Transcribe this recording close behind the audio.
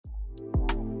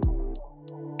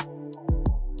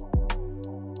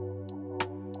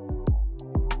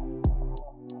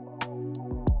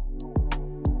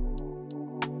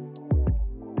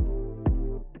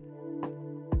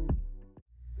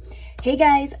Hey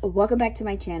guys, welcome back to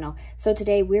my channel. So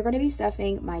today we're going to be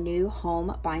stuffing my new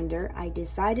home binder. I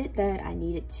decided that I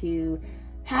needed to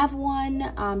have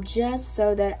one just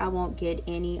so that I won't get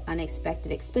any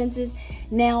unexpected expenses.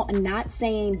 Now, I'm not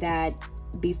saying that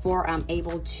before I'm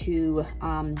able to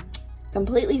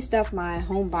completely stuff my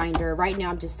home binder. Right now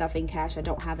I'm just stuffing cash. I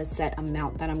don't have a set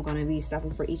amount that I'm going to be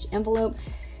stuffing for each envelope.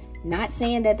 Not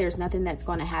saying that there's nothing that's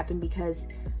going to happen, because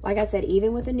like I said,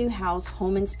 even with a new house,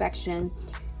 home inspection,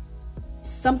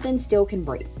 something still can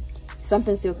break.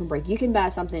 Something still can break. You can buy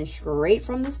something straight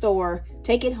from the store,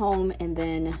 take it home, and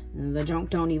then the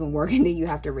junk don't even work, and then you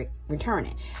have to return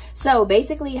it. So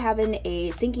basically, having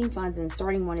a sinking funds and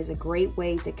starting one is a great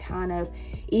way to kind of,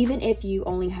 even if you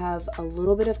only have a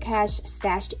little bit of cash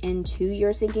stashed into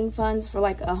your sinking funds for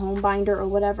like a home binder or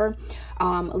whatever,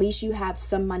 at least you have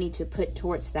some money to put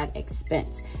towards that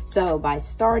expense. So by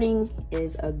starting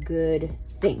is a good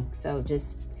thing. So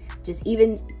just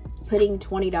even putting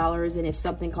 $20, and if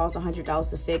something costs $100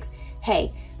 to fix, hey,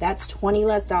 that's $20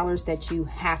 less that you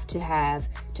have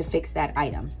to fix that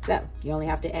item. So you only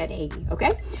have to add 80,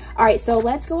 okay? All right, so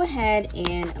let's go ahead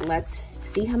and let's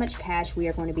see how much cash we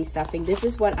are going to be stuffing. This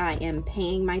is what I am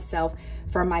paying myself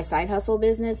for my side hustle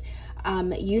business.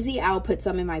 Usually I'll put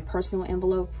some in my personal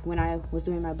envelope when I was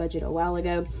doing my budget a while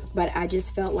ago, but I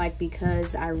just felt like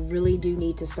because I really do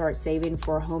need to start saving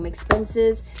for home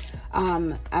expenses,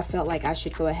 I felt like I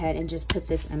should go ahead and just put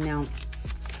this amount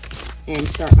and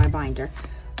start my binder.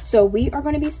 So we are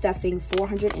going to be stuffing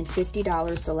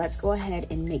 $450. So let's go ahead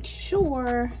and make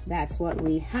sure that's what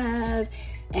we have.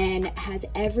 And has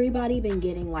everybody been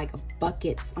getting like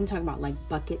buckets? I'm talking about like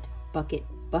bucket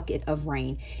of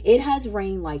rain. It has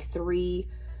rained like 3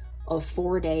 or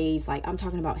 4 days. Like, I'm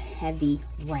talking about heavy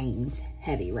rains.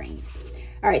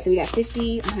 All right, so we got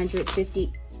 50, 150.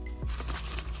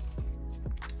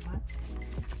 What?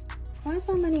 Why is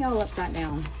my money all upside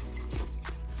down?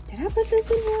 Did I put this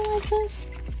in here like this?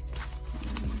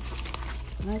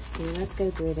 Let's see. Let's go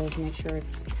through those, make sure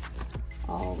it's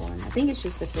all one. I think it's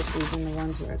just the 50s and the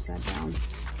ones were upside down.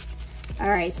 All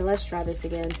right, so let's try this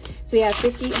again. So we have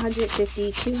 50,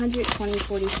 150, 200, 20,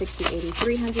 40, 60, 80,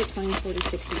 300, 20, 40,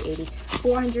 60, 80,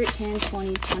 400, 10,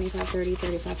 20, 25, 30,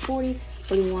 35, 40,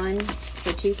 41,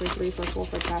 42, 43, 44,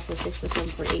 45, 46, 47,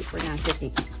 48, 49,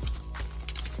 50.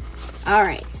 All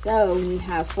right, so we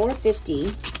have 450.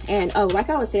 And oh,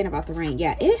 like I was saying about the rain,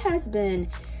 yeah, it has been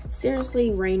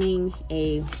seriously raining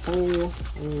a whole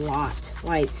lot.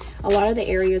 Like, a lot of the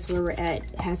areas where we're at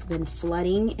has been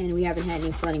flooding, and we haven't had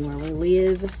any flooding where we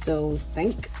live, so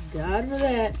thank God for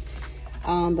that.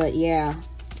 But yeah,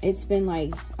 it's been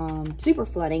like super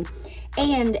flooding.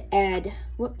 And at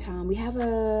what time? We have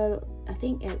I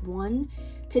think at 1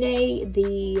 today,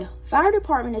 the fire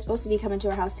department is supposed to be coming to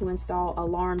our house to install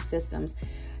alarm systems.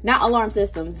 Not alarm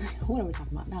systems. What are we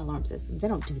talking about? Not alarm systems. They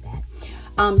don't do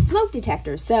that. Smoke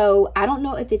detectors. So I don't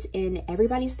know if it's in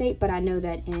everybody's state, but I know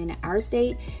that in our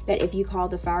state, that if you call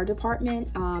the fire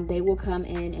department, they will come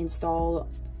and install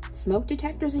smoke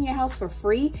detectors in your house for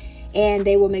free. And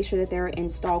they will make sure that they're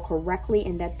installed correctly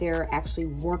and that they're actually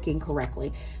working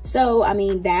correctly. So, I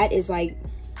mean, that is like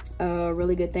a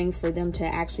really good thing for them to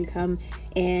actually come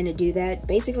and do that.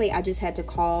 Basically, I just had to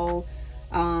call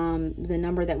the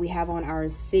number that we have on our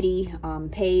city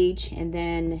page, and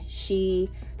then she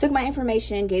took my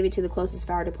information, gave it to the closest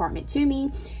fire department to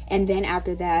me, and then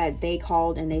after that they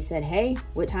called and they said, hey,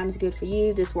 what time is good for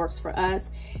you? This works for us.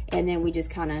 And then we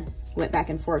just kind of went back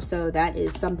and forth. So that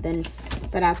is something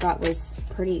that I thought was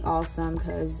pretty awesome,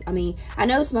 because I mean, I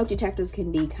know smoke detectors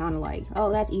can be kind of like,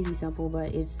 oh, that's easy, simple,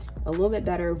 but it's a little bit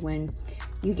better when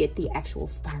you get the actual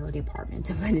fire department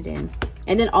to put it in.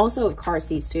 And then also car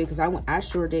seats too, because I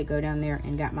sure did go down there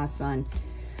and got my son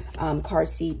car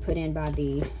seat put in by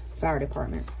the fire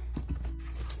department.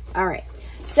 All right,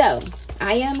 so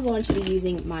I am going to be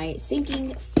using my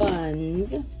sinking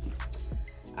funds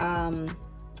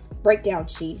breakdown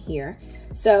sheet here.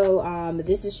 So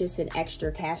this is just an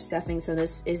extra cash stuffing, so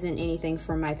this isn't anything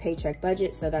from my paycheck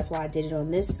budget, so that's why I did it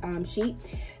on this sheet.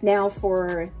 Now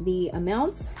for the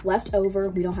amounts left over,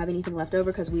 we don't have anything left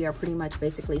over because we are pretty much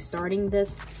basically starting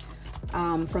this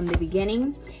from the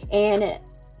beginning. And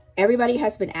everybody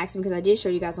has been asking, because I did show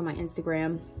you guys on my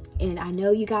Instagram, and I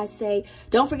know you guys say,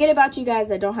 don't forget about you guys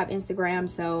that don't have Instagram.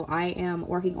 So I am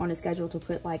working on a schedule to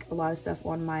put like a lot of stuff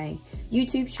on my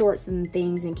YouTube shorts and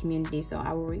things in community. So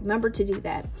I will remember to do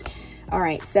that. All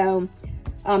right. So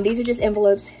these are just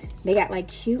envelopes. They got like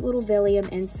cute little Valium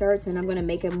inserts, and I'm going to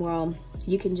make them, well,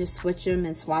 you can just switch them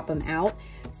and swap them out.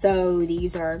 So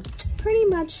these are pretty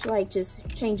much like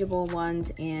just changeable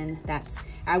ones, and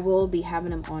I will be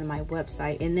having them on my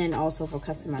website, and then also for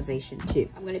customization too.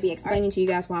 I'm going to be explaining to you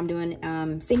guys why I'm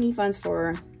doing sinking funds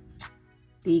for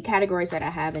the categories that I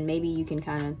have, and maybe you can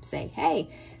kind of say, hey,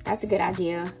 that's a good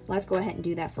idea. Let's go ahead and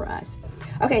do that for us.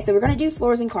 Okay, so we're going to do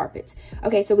floors and carpets.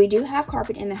 Okay, so we do have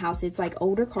carpet in the house. It's like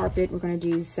older carpet. We're going to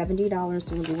do $70,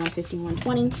 so we'll do $150,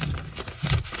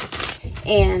 $120.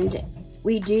 And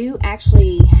we do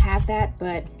actually have that,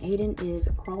 but Aiden is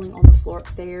crawling on the floor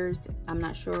upstairs. I'm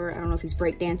not sure. I don't know if he's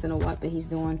breakdancing or what, but he's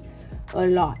doing a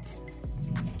lot.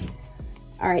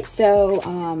 All right, so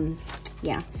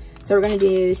yeah. So we're going to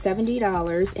do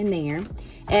 $70 in there.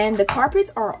 And the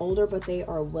carpets are older, but they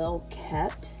are well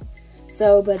kept.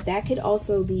 So, but that could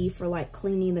also be for like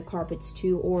cleaning the carpets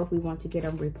too, or if we want to get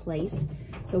them replaced.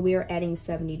 So we are adding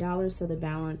 $70. So the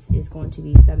balance is going to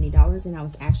be $70. And I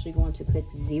was actually going to put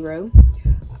 0.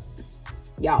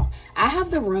 Y'all, I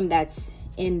have the room that's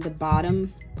in the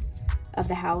bottom of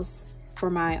the house for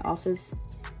my office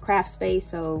craft space.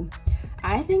 So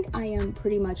I think I am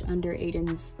pretty much under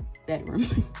Aiden's bedroom.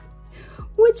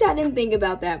 Which I didn't think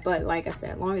about that, but like I said,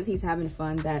 as long as he's having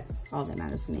fun, that's all that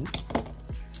matters to me.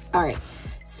 All right,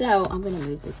 so I'm gonna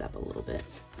move this up a little bit.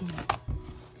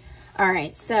 All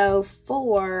right, so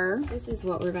this is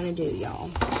what we're gonna do, y'all.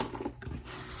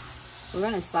 We're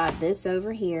gonna slide this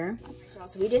over here.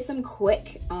 So we did some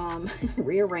quick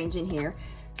rearranging here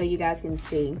so you guys can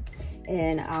see.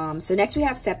 And so next we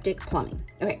have septic plumbing.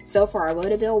 Okay, so for our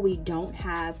water bill, we don't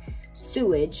have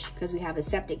sewage because we have a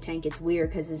septic tank. It's weird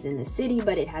because it's in the city,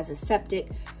 but it has a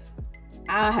septic.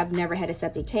 I have never had a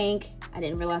septic tank. I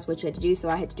didn't realize what you had to do, so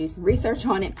I had to do some research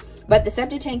on it. But the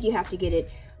septic tank, you have to get it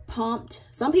pumped.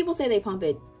 Some people say they pump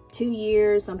it 2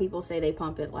 years. Some people say they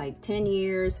pump it like 10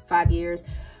 years, 5 years.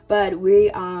 But we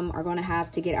are going to have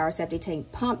to get our septic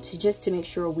tank pumped just to make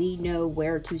sure we know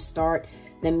where to start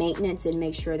the maintenance and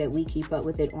make sure that we keep up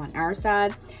with it on our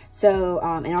side. So,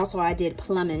 and also I did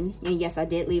plumbing, and yes, I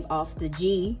did leave off the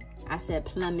G. I said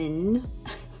plumbing.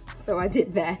 So I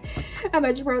did that. I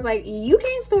bet your was like, you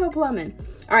can't spell plumbing.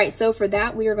 All right, so for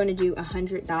that, we are going to do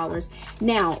 $100.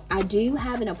 Now, I do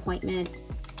have an appointment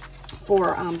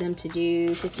for them to do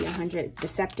 $50, $100 the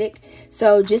septic.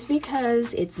 So just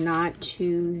because it's not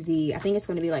to the, I think it's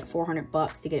going to be like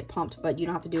 $400 to get it pumped, but you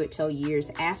don't have to do it till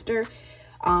years after.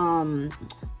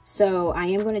 So I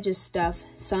am going to just stuff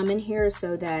some in here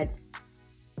so that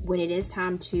when it is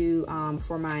time to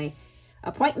for my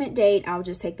appointment date, I'll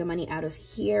just take the money out of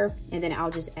here and then I'll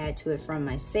just add to it from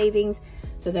my savings.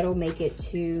 So that'll make it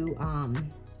to I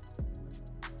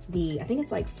think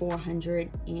it's like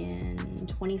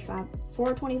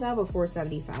 425 or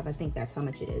 475. I think that's how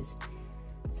much it is.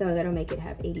 So that'll make it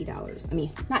have $80. I mean,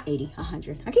 not 80,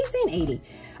 100. I keep saying 80.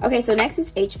 Okay, so next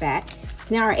is HVAC.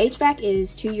 Now our HVAC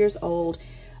is 2 years old.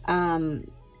 I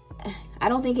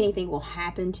don't think anything will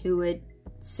happen to it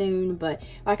soon, but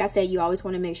like I said, you always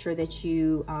want to make sure that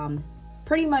you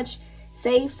pretty much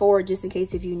save for it just in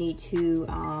case if you need to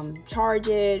charge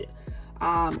it,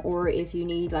 or if you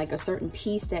need like a certain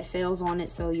piece that fails on it,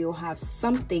 so you'll have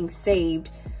something saved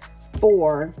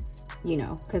for, you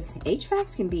know, because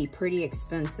HVACs can be pretty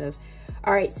expensive.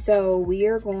 All right, so we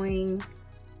are going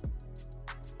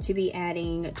to be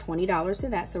adding $20 to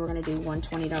that. So we're going to do one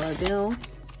 $20 bill.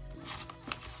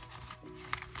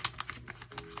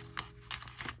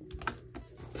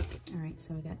 All right,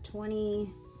 so we got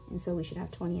 20, and so we should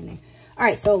have 20 in there. All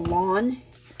right, so lawn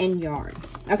and yard.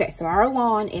 Okay, so our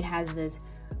lawn, it has this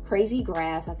crazy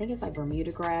grass. I think it's like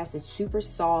Bermuda grass. It's super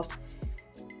soft.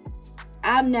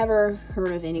 I've never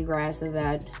heard of any grass of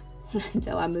that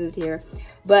until I moved here,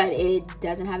 but it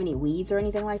doesn't have any weeds or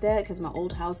anything like that because my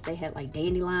old house, they had like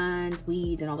dandelions,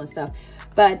 weeds, and all that stuff.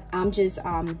 But I'm just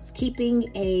keeping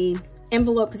a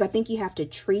envelope because I think you have to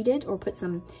treat it or put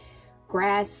some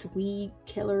grass weed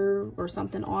killer or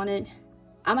something on it.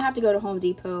 I'm gonna have to go to Home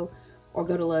Depot or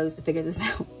go to Lowe's to figure this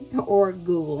out or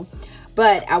Google.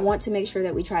 But I want to make sure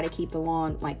that we try to keep the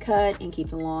lawn like cut and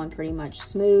keep the lawn pretty much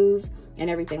smooth and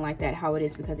everything like that, how it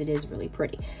is, because it is really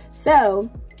pretty. So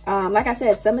like I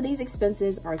said, some of these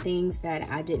expenses are things that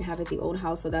I didn't have at the old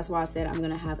house. So that's why I said I'm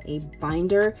gonna have a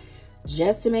binder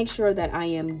just to make sure that I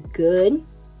am good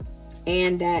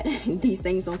and that these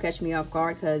things don't catch me off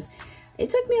guard, because it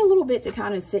took me a little bit to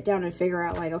kind of sit down and figure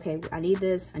out like, okay, I need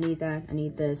this, I need that, I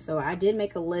need this. So I did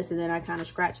make a list and then I kind of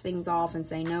scratch things off and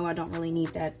say, no, I don't really need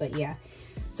that, but yeah.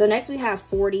 So next we have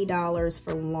 $40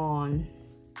 for lawn.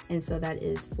 And so that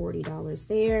is $40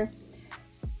 there.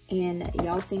 And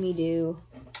y'all see me do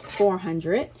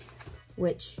 400,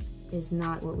 which is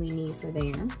not what we need for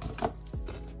there.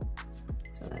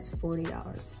 So that's that's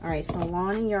 $40. All right, so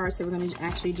lawn and yard. So we're going to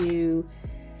actually do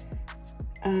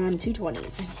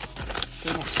 220s. So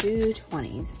we got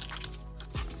 220s.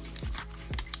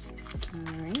 All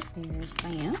right, there's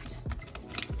that.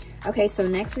 Okay, so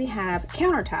next we have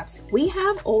countertops. We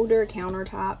have older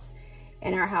countertops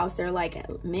in our house. They're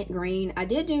like mint green. I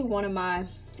did do one of my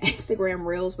Instagram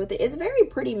reels with it. It's very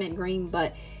pretty mint green,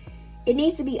 but it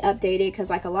needs to be updated because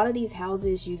like a lot of these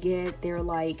houses you get, they're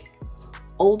like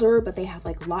older, but they have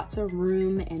like lots of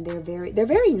room and they're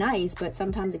very nice, but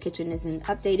sometimes the kitchen isn't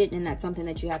updated, and that's something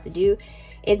that you have to do.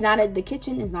 The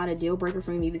kitchen is not a deal breaker for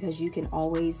me because you can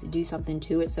always do something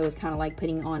to it. So it's kind of like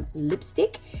putting on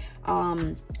lipstick.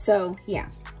 So yeah,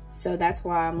 so that's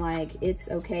why I'm like, it's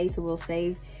okay. So we'll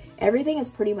save. Everything is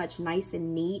pretty much nice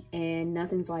and neat and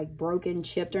nothing's like broken,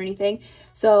 chipped or anything.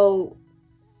 So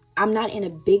I'm not in a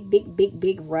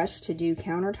big rush to do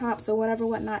countertops or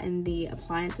whatnot, and the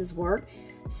appliances work.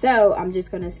 So I'm just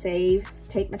going to save,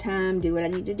 take my time, do what I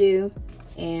need to do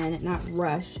and not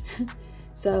rush.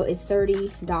 So it's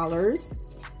 $30.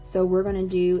 So we're going to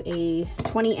do a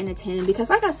 20 and a 10 because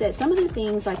like I said, some of the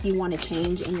things like you want to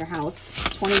change in your house,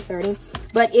 20, 30.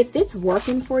 But if it's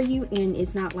working for you and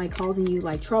it's not like causing you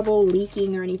like trouble,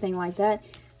 leaking or anything like that,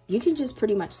 you can just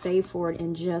pretty much save for it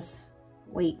and just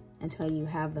wait until you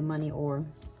have the money or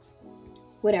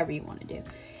whatever you want to do.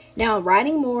 Now,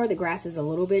 riding mower, the grass is a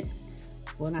little bit,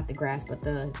 well, not the grass, but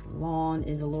the lawn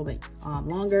is a little bit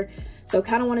longer. So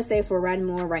kind of want to save for riding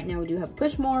mower. Right now we do have a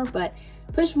push mower, but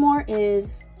push mower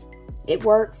it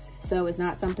works. So it's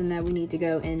not something that we need to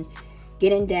go and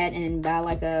get in debt and buy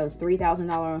like a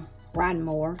 $3,000 riding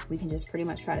mower. We can just pretty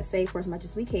much try to save for as much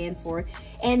as we can for it.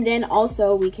 And then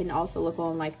also we can also look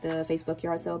on like the Facebook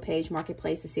yard sale page,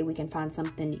 marketplace, to see if we can find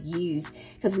something used,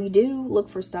 because we do look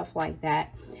for stuff like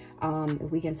that.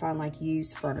 We can find like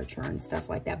used furniture and stuff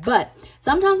like that. But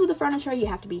sometimes with the furniture you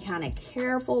have to be kind of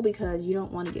careful because you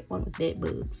don't want to get one with bed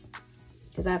bugs,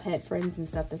 because I've had friends and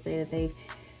stuff that say that they've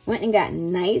went and got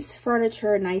nice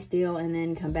furniture, nice deal, and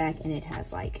then come back and it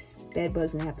has like bed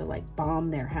bugs and they have to like bomb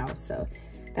their house. So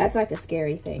that's like a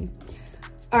scary thing.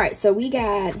 All right, so we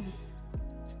got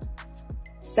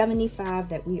 75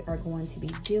 that we are going to be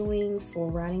doing for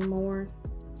riding mower.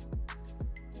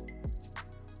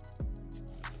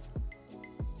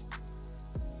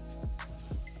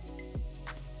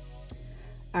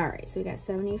 All right, so we got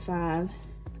 75.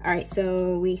 All right,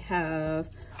 so we have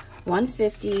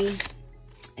 150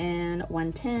 and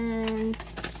 110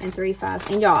 and 35.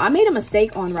 And y'all, I made a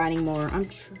mistake on riding mower.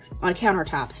 On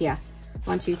countertops, yeah.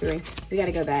 1, 2, 3. We got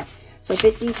to go back. So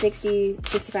 50, 60,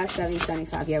 65, 70,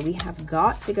 75. Yeah, we have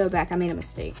got to go back. I made a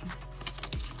mistake.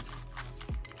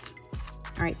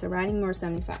 All right, so riding mower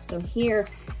 75. So here,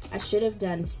 I should have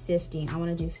done 50. I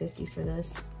want to do 50 for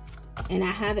this. And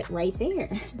I have it right there.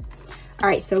 All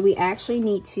right, so we actually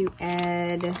need to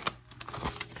add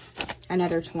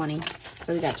another 20.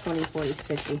 So we got 20, 40,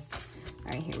 50. All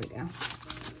right, here we go.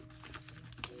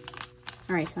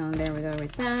 All right, so there we go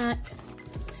with that.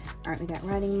 All right, we got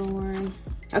riding mower.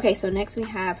 Okay, so next we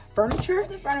have furniture.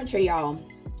 The furniture, y'all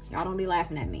don't be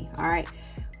laughing at me. All right,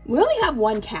 we only have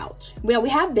one couch. Well, we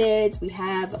have beds, we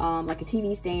have like a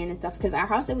TV stand and stuff, because our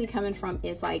house that we coming from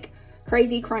is like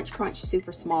crazy crunch,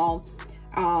 super small.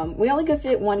 We only could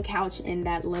fit one couch in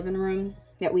that living room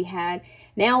that we had.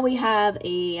 Now we have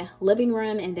a living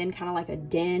room and then kind of like a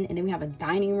den, and then we have a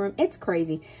dining room. It's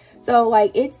crazy. So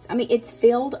like it's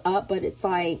filled up, but it's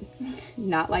like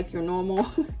not like your normal.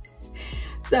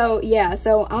 So yeah,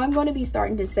 so I'm going to be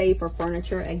starting to save for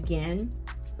furniture again.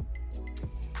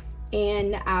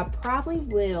 And I probably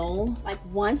will, like,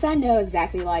 once I know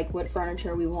exactly like what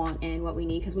furniture we want and what we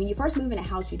need, because when you first move in a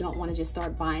house, you don't want to just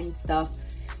start buying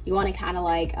stuff. You want to kind of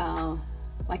like my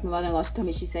mother-in-law, she told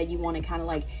me, she said you want to kind of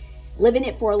like live in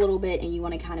it for a little bit, and you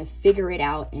want to kind of figure it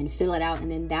out and fill it out, and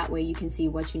then that way you can see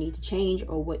what you need to change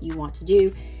or what you want to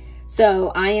do.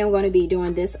 So I am going to be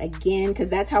doing this again, because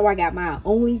that's how I got my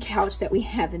only couch that we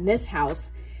have in this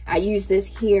house. I used this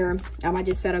here. I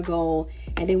just set a goal,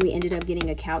 and then we ended up getting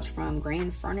a couch from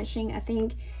Grand Furnishing, I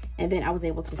think, and then I was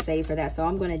able to save for that. So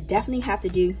I'm going to definitely have to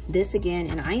do this again,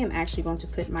 and I am actually going to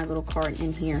put my little card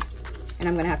in here, and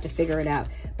I'm going to have to figure it out.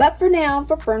 But for now,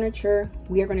 for furniture,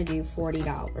 we are going to do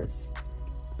 $40.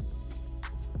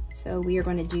 So we are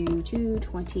going to do 2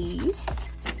 20s.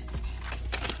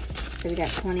 So we got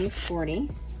 20, 40.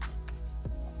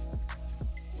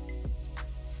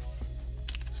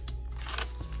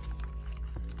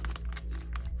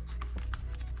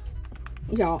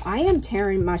 Y'all, I am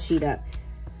tearing my sheet up.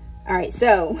 All right,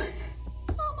 so,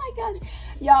 oh my gosh.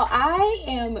 Y'all, I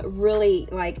am really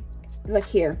like, look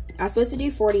here. I was supposed to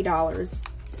do $40.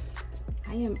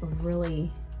 I am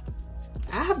really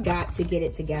I have got to get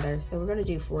it together. So we're gonna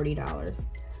do $40.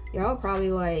 Y'all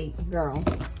probably like, girl.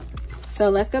 So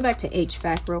let's go back to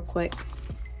HVAC real quick.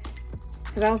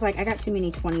 Cause I was like, I got too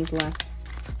many 20s left.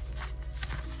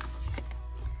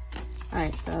 All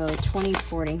right, so 20,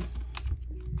 40. And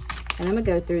I'm gonna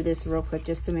go through this real quick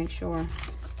just to make sure.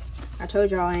 I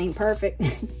told y'all I ain't perfect.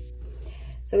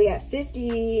 So we got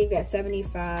 50, we got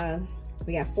 75,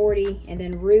 we got 40, and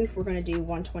then roof, we're gonna do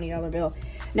 $120 bill.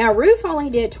 Now roof only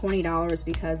did $20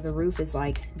 because the roof is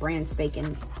like brand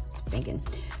spanking.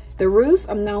 The roof,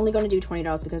 I'm not only gonna do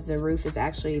 $20 because the roof is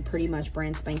actually pretty much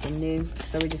brand spanking new.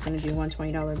 So we're just gonna do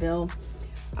 $120 bill.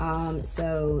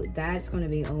 So that's gonna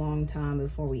be a long time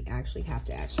before we actually have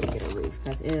to get a roof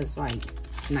because it is like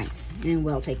nice and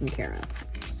well taken care of.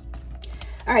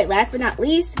 All right, last but not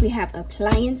least, we have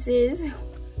appliances.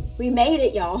 We made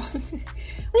it, y'all. We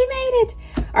made it.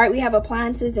 All right, we have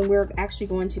appliances and we're actually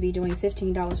going to be doing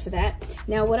 $15 for that.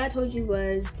 Now, what I told you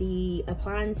was the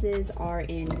appliances are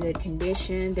in good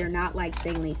condition. They're not like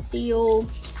stainless steel.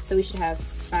 So we should have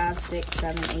 5, 6,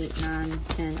 7, 8, 9,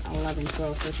 10, 11,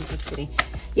 12, 13, 14, 15.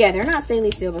 Yeah, they're not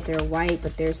stainless steel, but they're white,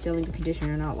 but they're still in good condition.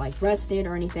 They're not like rusted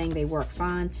or anything. They work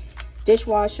fine.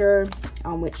 Dishwasher,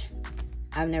 which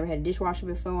I've never had a dishwasher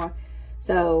before.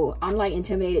 So I'm like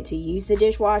intimidated to use the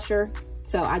dishwasher.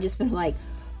 So I just been like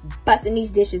busting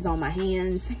these dishes on my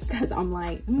hands because I'm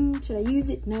like, should I use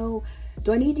it? No.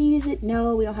 Do I need to use it?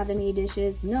 No, we don't have that many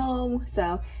dishes. No.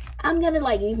 So I'm gonna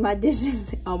like use my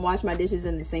dishes, wash my dishes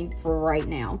in the sink for right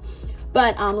now.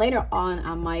 But later on,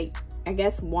 I might, I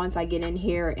guess once I get in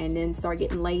here and then start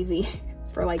getting lazy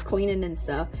for like cleaning and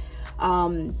stuff,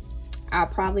 I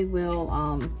probably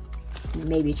will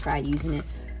maybe try using it.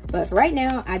 But for right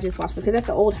now, I just wash, because at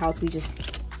the old house we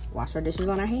just wash our dishes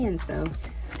on our hands. So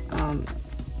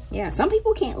yeah, some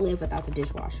people can't live without the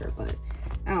dishwasher, but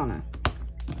I don't know,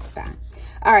 it's fine.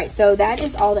 All right, so that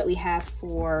is all that we have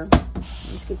for,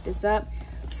 let's get this up,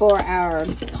 for our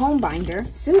home binder.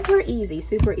 Super easy,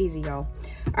 y'all.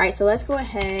 All right, so let's go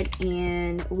ahead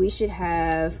and we should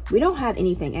have, we don't have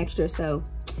anything extra. So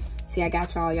see, I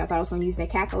got y'all thought I was gonna use that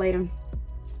calculator,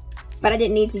 but I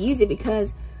didn't need to use it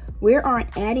because we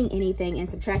aren't adding anything and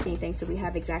subtracting anything. So we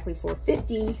have exactly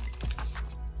 450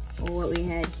 for what we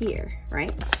had here,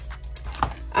 right?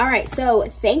 All right, so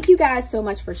thank you guys so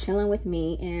much for chilling with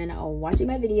me and watching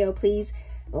my video. Please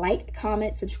like,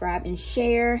 comment, subscribe, and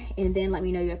share, and then let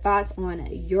me know your thoughts on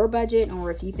your budget, or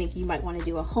if you think you might want to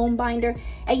do a home binder.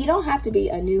 And you don't have to be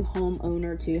a new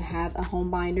homeowner to have a home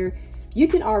binder. You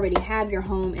can already have your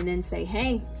home and then say,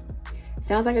 hey,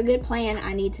 sounds like a good plan,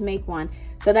 I need to make one.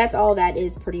 So that's all that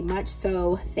is pretty much.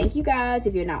 So thank you guys.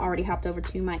 If you're not already hopped over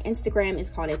to my Instagram, it's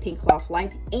called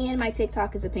 @PinkClothLife, and my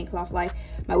TikTok is @PinkClothLife.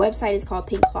 My website is called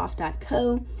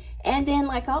pinkcloth.co. And then,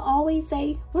 like I'll always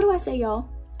say, what do I say, y'all?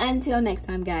 Until next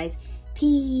time, guys,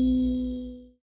 peace.